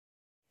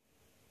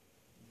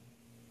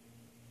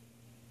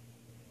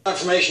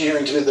Confirmation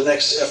hearing to be the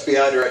next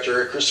FBI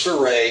director,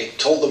 Christopher Wray,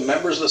 told the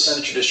members of the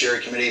Senate Judiciary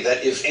Committee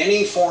that if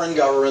any foreign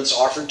governments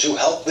offered to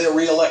help their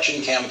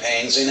re-election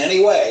campaigns in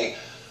any way,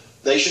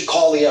 they should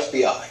call the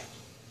FBI.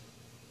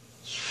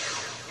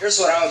 Here's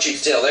what I want you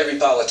to tell every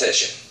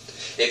politician.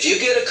 If you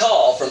get a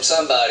call from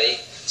somebody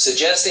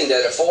suggesting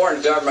that a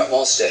foreign government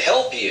wants to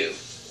help you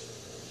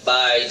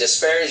by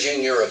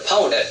disparaging your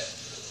opponent,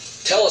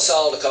 tell us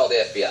all to call the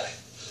FBI.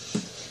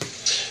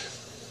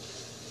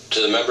 To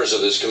the members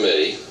of this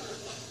committee,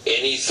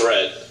 any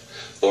threat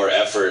or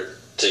effort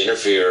to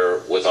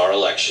interfere with our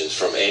elections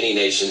from any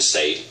nation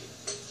state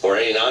or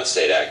any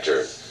non-state actor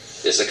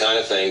is the kind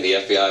of thing the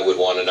FBI would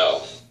want to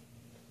know.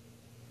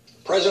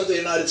 The President of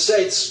the United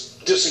States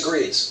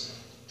disagrees.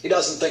 He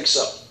doesn't think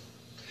so.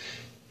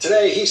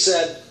 Today he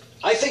said,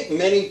 I think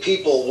many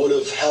people would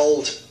have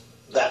held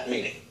that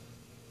meeting.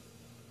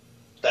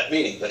 That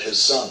meeting that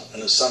his son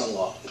and his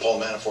son-in-law, Paul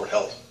Manafort,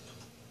 held.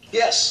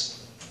 Yes.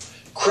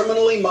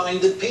 Criminally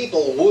minded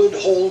people would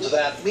hold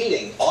that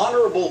meeting.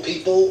 Honorable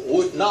people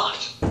would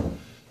not.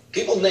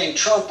 People named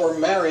Trump or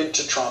married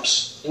to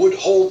Trumps would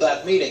hold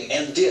that meeting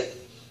and did.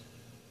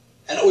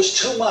 And it was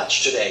too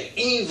much today,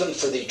 even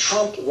for the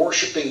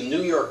Trump-worshipping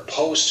New York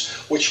Post,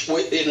 which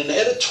in an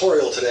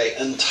editorial today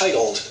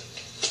entitled,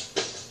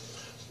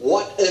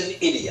 "What an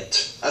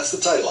Idiot." That's the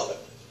title of it.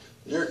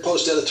 New York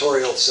Post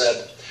editorial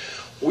said,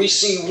 "We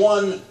see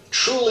one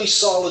truly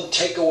solid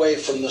takeaway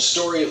from the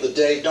story of the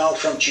day. Donald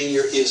Trump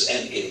Jr. is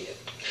an idiot."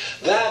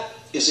 That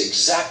is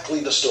exactly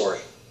the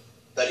story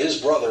that his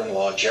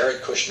brother-in-law,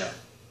 Jared Kushner,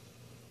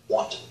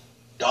 wanted.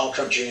 Donald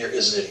Trump Jr.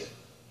 is an idiot.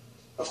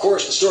 Of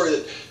course, the story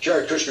that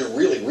Jared Kushner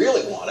really,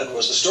 really wanted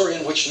was the story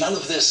in which none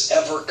of this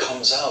ever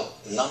comes out.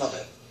 None of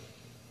it.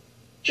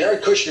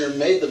 Jared Kushner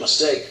made the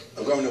mistake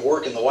of going to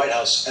work in the White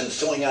House and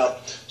filling out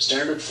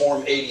Standard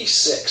Form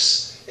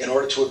 86 in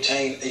order to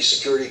obtain a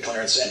security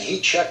clearance, and he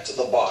checked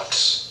the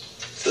box.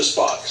 This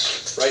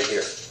box, right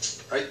here,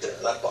 right there,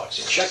 that box.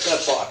 He checked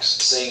that box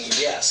saying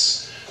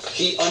yes.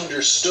 He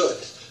understood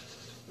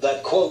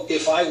that, quote,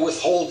 if I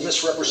withhold,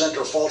 misrepresent,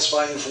 or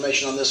falsify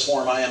information on this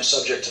form, I am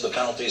subject to the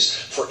penalties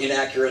for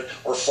inaccurate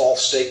or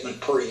false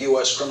statement per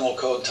U.S. Criminal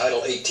Code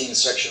Title 18,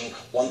 Section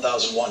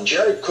 1001.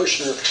 Jared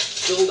Kushner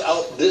filled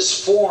out this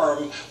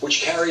form,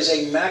 which carries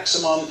a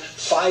maximum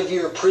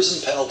 5-year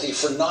prison penalty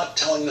for not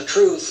telling the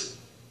truth.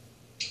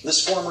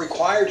 This form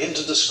required him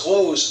to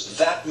disclose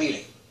that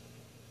meeting,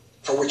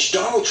 for which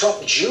Donald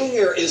Trump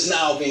Jr. is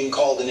now being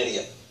called an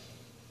idiot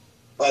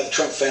by the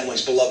Trump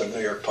family's beloved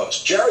New York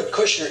Post. Jared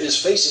Kushner is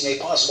facing a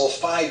possible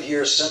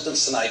 5-year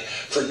sentence tonight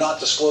for not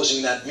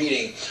disclosing that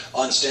meeting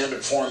on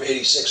Standard Form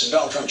 86, and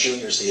Donald Trump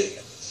Jr. is the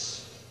idiot.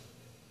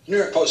 The New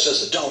York Post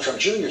says that Donald Trump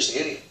Jr. is the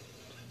idiot.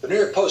 The New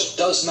York Post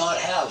does not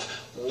have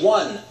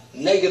one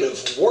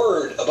negative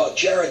word about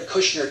Jared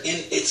Kushner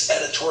in its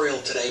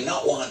editorial today,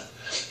 not one.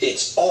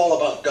 It's all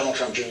about Donald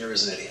Trump Jr.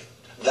 is an idiot.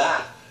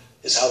 That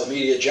is how the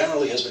media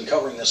generally has been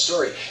covering this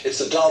story. It's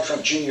the Donald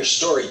Trump Jr.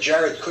 story.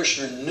 Jared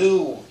Kushner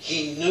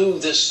knew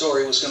this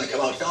story was going to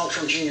come out. Donald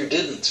Trump Jr.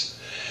 didn't.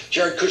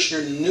 Jared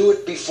Kushner knew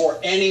it before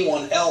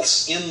anyone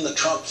else in the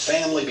Trump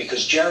family,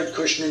 because Jared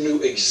Kushner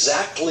knew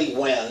exactly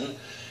when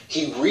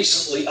he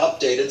recently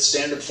updated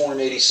Standard Form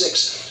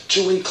 86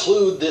 to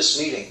include this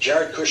meeting.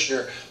 Jared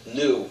Kushner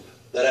knew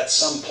that at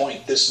some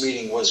point this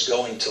meeting was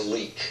going to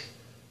leak.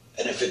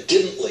 And if it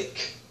didn't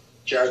leak,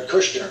 Jared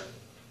Kushner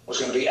was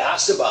going to be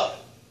asked about it.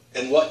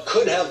 And what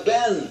could have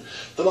been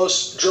the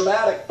most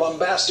dramatic,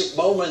 bombastic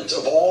moment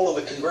of all of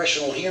the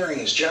congressional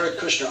hearings, Jared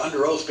Kushner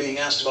under oath being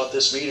asked about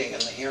this meeting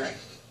and the hearing.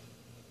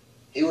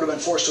 He would have been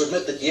forced to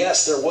admit that,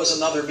 yes, there was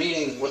another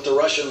meeting with the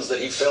Russians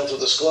that he failed to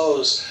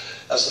disclose,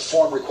 as the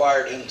form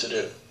required him to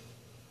do.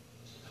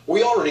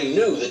 We already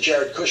knew that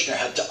Jared Kushner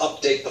had to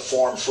update the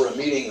form for a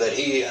meeting that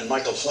he and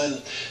Michael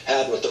Flynn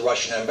had with the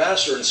Russian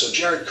ambassador, and so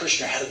Jared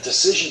Kushner had a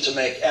decision to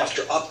make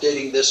after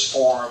updating this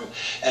form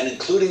and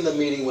including the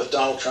meeting with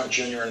Donald Trump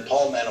Jr. and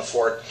Paul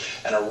Manafort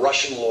and a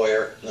Russian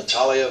lawyer,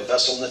 Natalia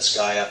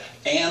Veselnitskaya,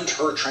 and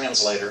her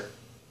translator.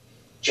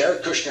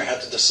 Jared Kushner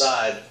had to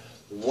decide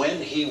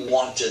when he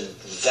wanted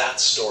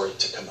that story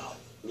to come out.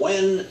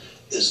 When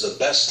is the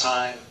best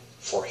time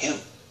for him?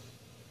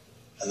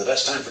 And the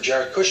best time for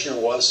Jared Kushner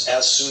was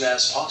as soon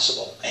as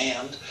possible,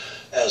 and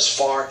as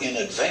far in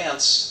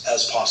advance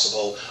as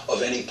possible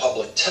of any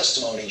public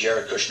testimony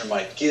Jared Kushner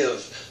might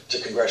give to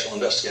congressional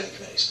investigating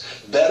committees.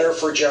 Better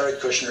for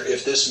Jared Kushner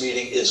if this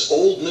meeting is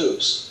old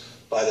news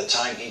by the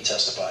time he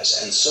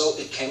testifies. And so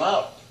it came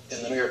out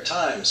in the New York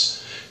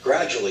Times.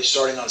 Gradually,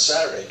 starting on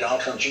Saturday,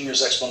 Donald Trump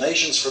Jr.'s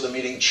explanations for the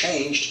meeting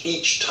changed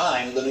each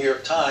time the New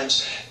York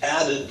Times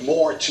added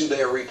more to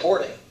their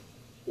reporting.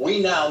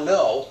 We now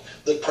know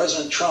that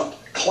President Trump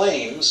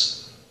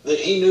claims that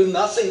he knew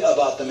nothing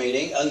about the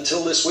meeting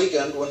until this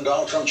weekend, when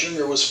Donald Trump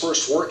Jr. was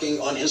first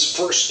working on his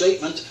first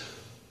statement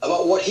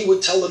about what he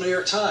would tell the New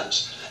York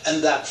Times.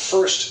 And that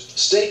first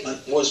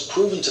statement was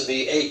proven to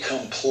be a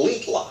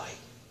complete lie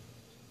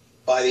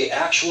by the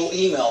actual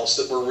emails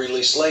that were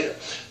released later.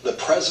 The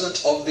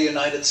President of the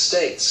United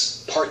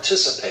States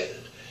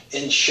participated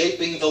in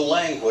shaping the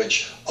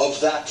language of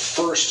that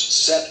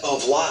first set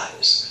of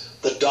lies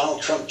that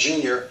Donald Trump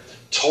Jr.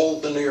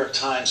 told the New York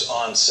Times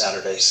on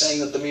Saturday, saying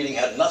that the meeting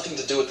had nothing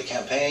to do with the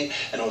campaign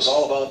and it was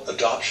all about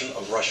adoption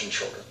of Russian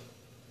children.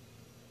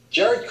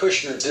 Jared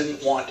Kushner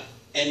didn't want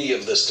any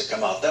of this to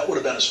come out. That would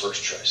have been his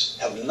first choice.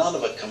 Have none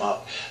of it come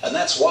out. And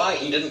that's why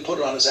he didn't put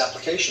it on his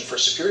application for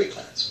security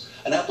clearance,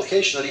 an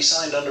application that he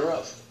signed under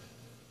oath.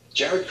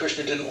 Jared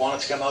Kushner didn't want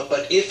it to come out,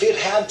 but if it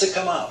had to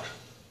come out,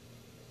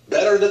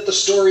 better that the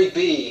story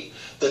be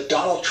that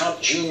Donald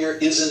Trump Jr.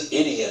 is an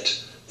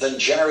idiot than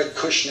Jared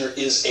Kushner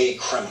is a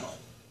criminal.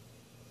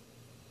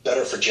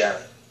 Better for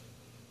Jared.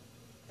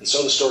 And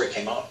so the story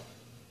came out.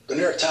 The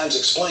New York Times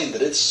explained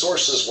that its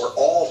sources were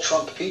all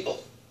Trump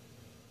people.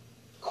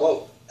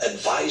 Quote,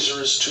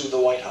 advisors to the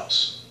White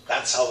House.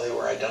 That's how they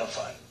were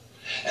identified.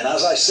 And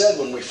as I said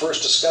when we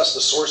first discussed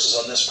the sources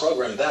on this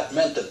program, that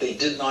meant that they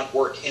did not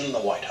work in the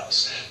White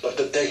House, but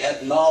that they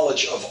had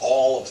knowledge of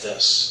all of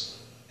this.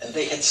 And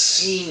they had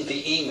seen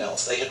the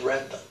emails. They had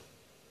read them.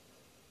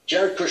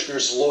 Jared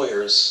Kushner's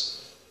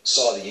lawyers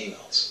saw the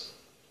emails.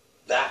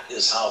 That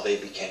is how they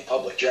became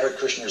public. Jared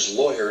Kushner's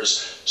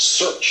lawyers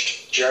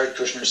searched Jared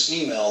Kushner's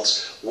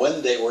emails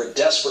when they were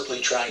desperately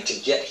trying to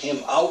get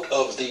him out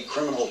of the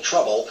criminal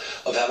trouble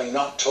of having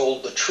not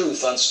told the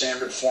truth on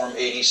Standard Form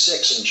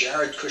 86. And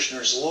Jared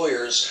Kushner's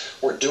lawyers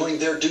were doing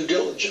their due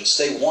diligence.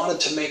 They wanted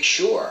to make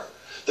sure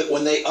that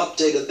when they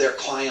updated their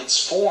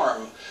client's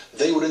form,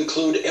 they would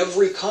include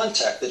every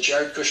contact that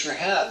Jared Kushner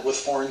had with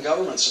foreign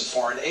governments and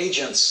foreign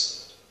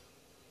agents.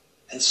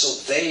 And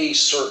so they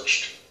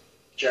searched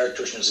Jared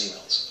Kushner's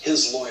emails.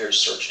 His lawyers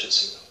searched his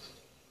emails.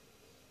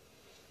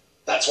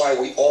 That's why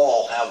we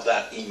all have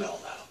that email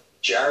now.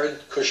 Jared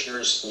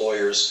Kushner's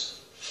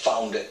lawyers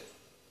found it.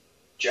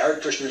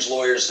 Jared Kushner's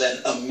lawyers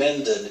then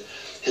amended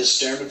his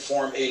Standard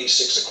Form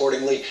 86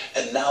 accordingly,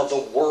 and now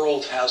the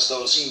world has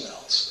those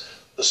emails.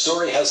 The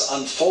story has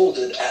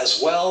unfolded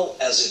as well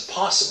as it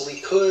possibly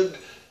could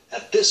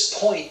at this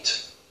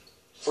point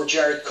for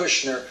Jared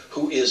Kushner,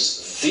 who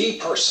is the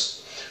person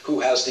who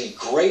has the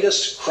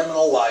greatest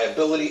criminal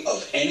liability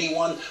of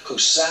anyone who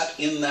sat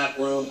in that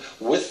room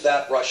with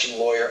that Russian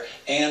lawyer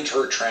and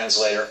her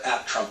translator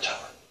at Trump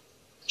Tower.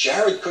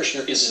 Jared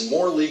Kushner is in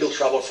more legal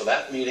trouble for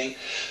that meeting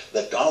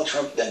than Donald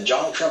Trump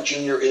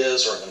Jr.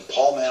 is, or than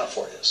Paul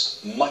Manafort is.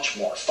 Much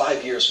more,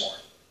 5 years more.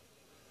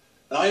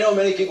 Now I know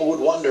many people would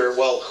wonder,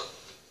 well,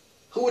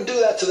 who would do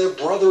that to their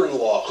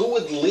brother-in-law? Who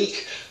would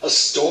leak a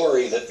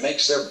story that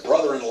makes their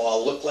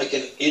brother-in-law look like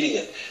an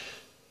idiot?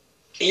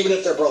 Even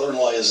if their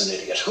brother-in-law is an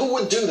idiot. Who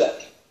would do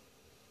that?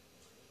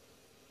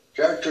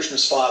 Jared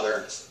Kushner's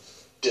father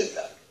did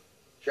that.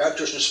 Jared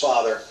Kushner's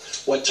father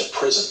went to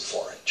prison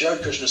for it.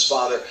 Jared Kushner's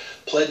father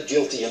pled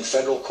guilty in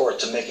federal court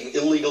to making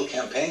illegal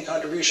campaign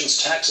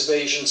contributions, tax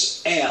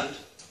evasions, and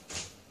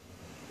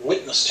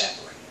witness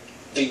tampering.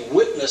 The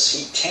witness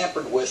he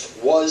tampered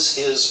with was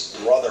his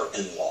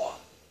brother-in-law.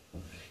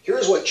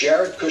 Here's what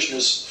Jared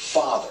Kushner's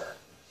father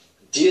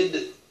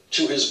did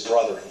to his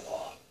brother-in-law.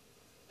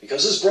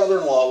 Because his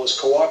brother-in-law was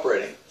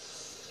cooperating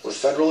with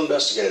federal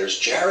investigators,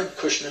 Jared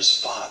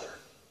Kushner's father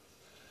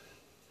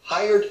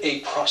hired a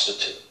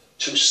prostitute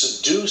to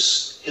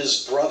seduce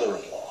his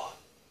brother-in-law.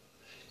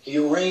 He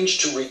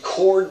arranged to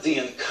record the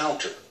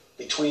encounter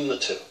between the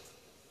two.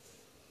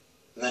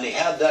 And then he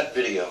had that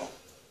video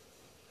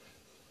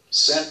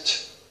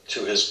sent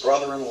to his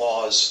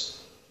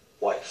brother-in-law's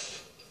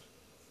wife,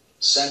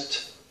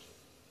 sent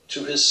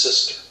to his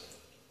sister.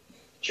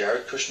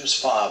 Jared Kushner's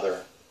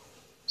father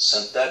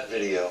sent that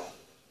video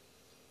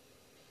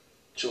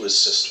to his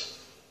sister.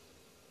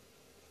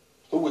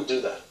 Who would do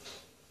that?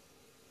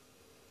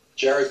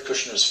 Jared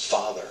Kushner's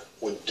father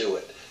would do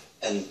it,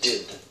 and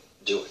did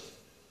do it.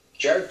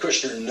 Jared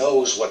Kushner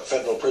knows what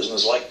federal prison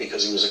is like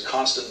because he was a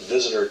constant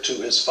visitor to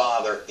his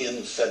father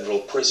in federal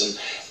prison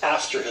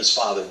after his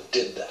father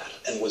did that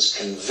and was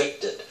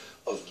convicted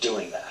of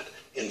doing that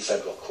in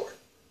federal court.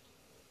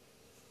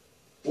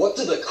 What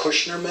do the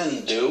Kushner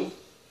men do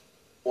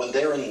when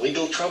they're in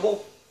legal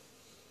trouble?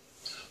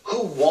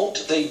 Who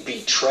won't they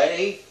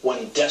betray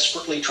when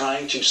desperately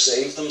trying to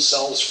save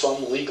themselves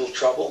from legal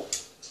trouble?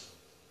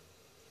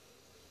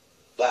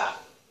 That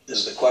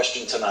is the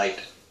question tonight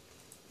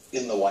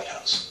in the White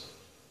House.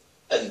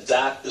 And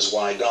that is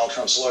why Donald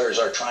Trump's lawyers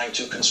are trying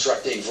to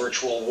construct a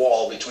virtual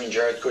wall between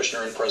Jared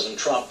Kushner and President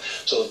Trump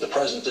so that the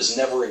president is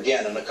never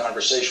again in a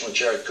conversation with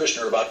Jared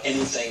Kushner about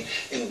anything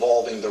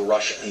involving the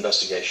Russia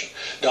investigation.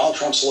 Donald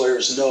Trump's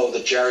lawyers know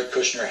that Jared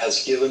Kushner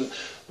has given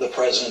the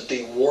president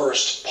the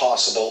worst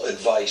possible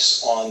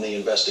advice on the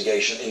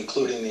investigation,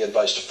 including the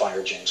advice to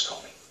fire James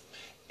Comey.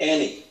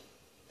 Any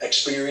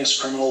experienced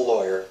criminal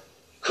lawyer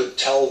could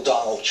tell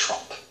Donald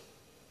Trump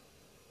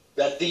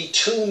that the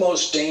two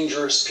most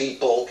dangerous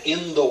people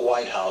in the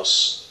White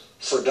House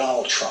for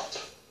Donald Trump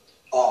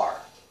are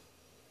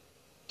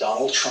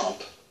Donald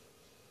Trump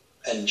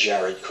and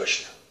Jared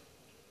Kushner.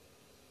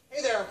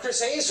 Hey there, I'm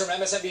Chris Hayes from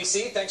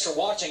MSNBC. Thanks for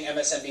watching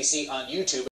MSNBC on YouTube.